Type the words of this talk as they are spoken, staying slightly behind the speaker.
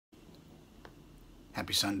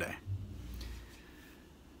Happy Sunday.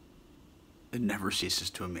 It never ceases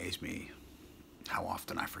to amaze me how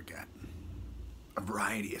often I forget a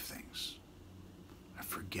variety of things. I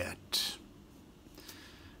forget,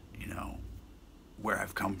 where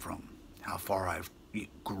I've come from, how far I've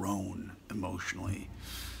grown emotionally,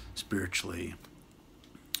 spiritually,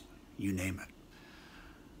 you name it.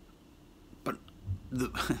 But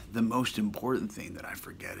the most important thing that I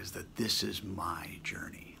forget is that this is my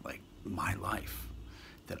journey, like my life,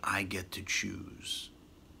 that I get to choose,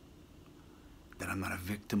 that I'm not a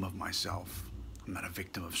victim of myself, I'm not a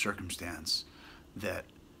victim of circumstance, that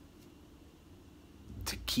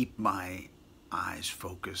to keep my eyes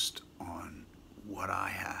focused on what I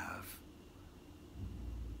have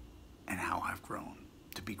and how I've grown,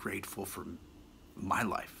 to be grateful for my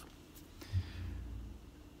life.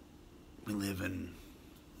 We live in,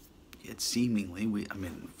 it's seemingly,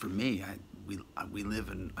 for me, we live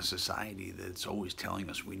in a society that's always telling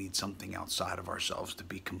us we need something outside of ourselves to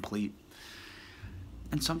be complete.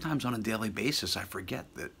 And sometimes on a daily basis, I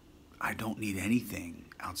forget that I don't need anything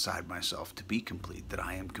outside myself to be complete, that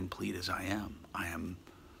I am complete as I am. I am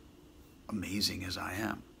amazing as I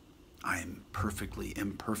am. I am perfectly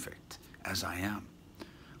imperfect as I am.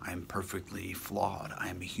 I am perfectly flawed. I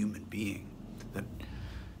am a human being.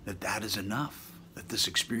 That is enough, that this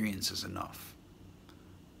experience is enough.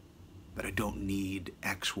 That I don't need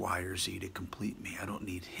X, Y, or Z to complete me. I don't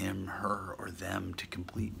need him, her, or them to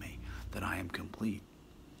complete me. That I am complete.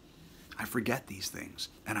 I forget these things,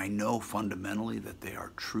 and I know fundamentally that they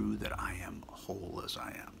are true, that I am whole as I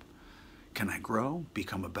am. Can I grow,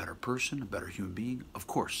 become a better person, a better human being? Of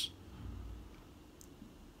course.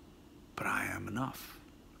 But I am enough.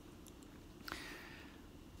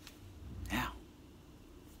 Yeah.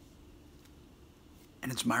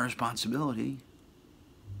 And it's my responsibility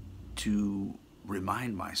to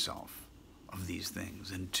remind myself of these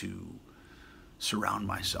things and to surround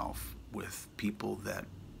myself with people that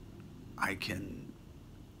I can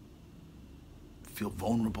feel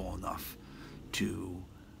vulnerable enough to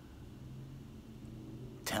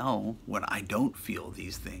tell when I don't feel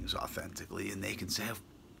these things authentically, and they can say,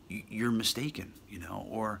 you're mistaken,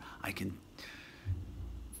 or I can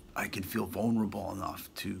feel vulnerable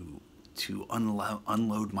enough to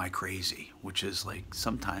unload my crazy, which is like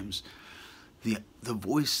sometimes the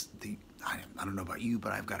voice, I don't know about you,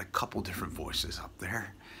 but I've got a couple different voices up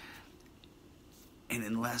there. And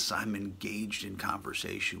unless I'm engaged in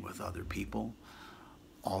conversation with other people,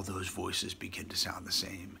 all those voices begin to sound the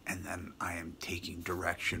same. And then I am taking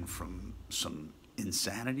direction from some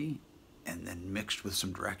insanity, and then mixed with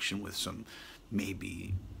some direction with some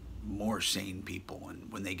maybe more sane people. And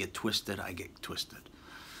when they get twisted, I get twisted.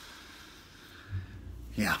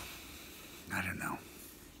 Yeah, I don't know.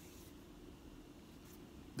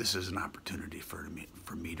 This is an opportunity for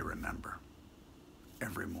me to remember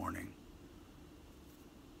every morning.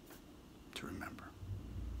 To remember,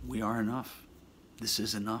 we are enough. This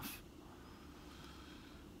is enough.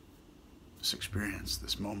 This experience,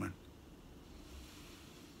 this moment,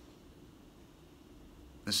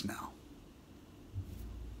 this now.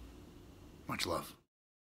 Much love.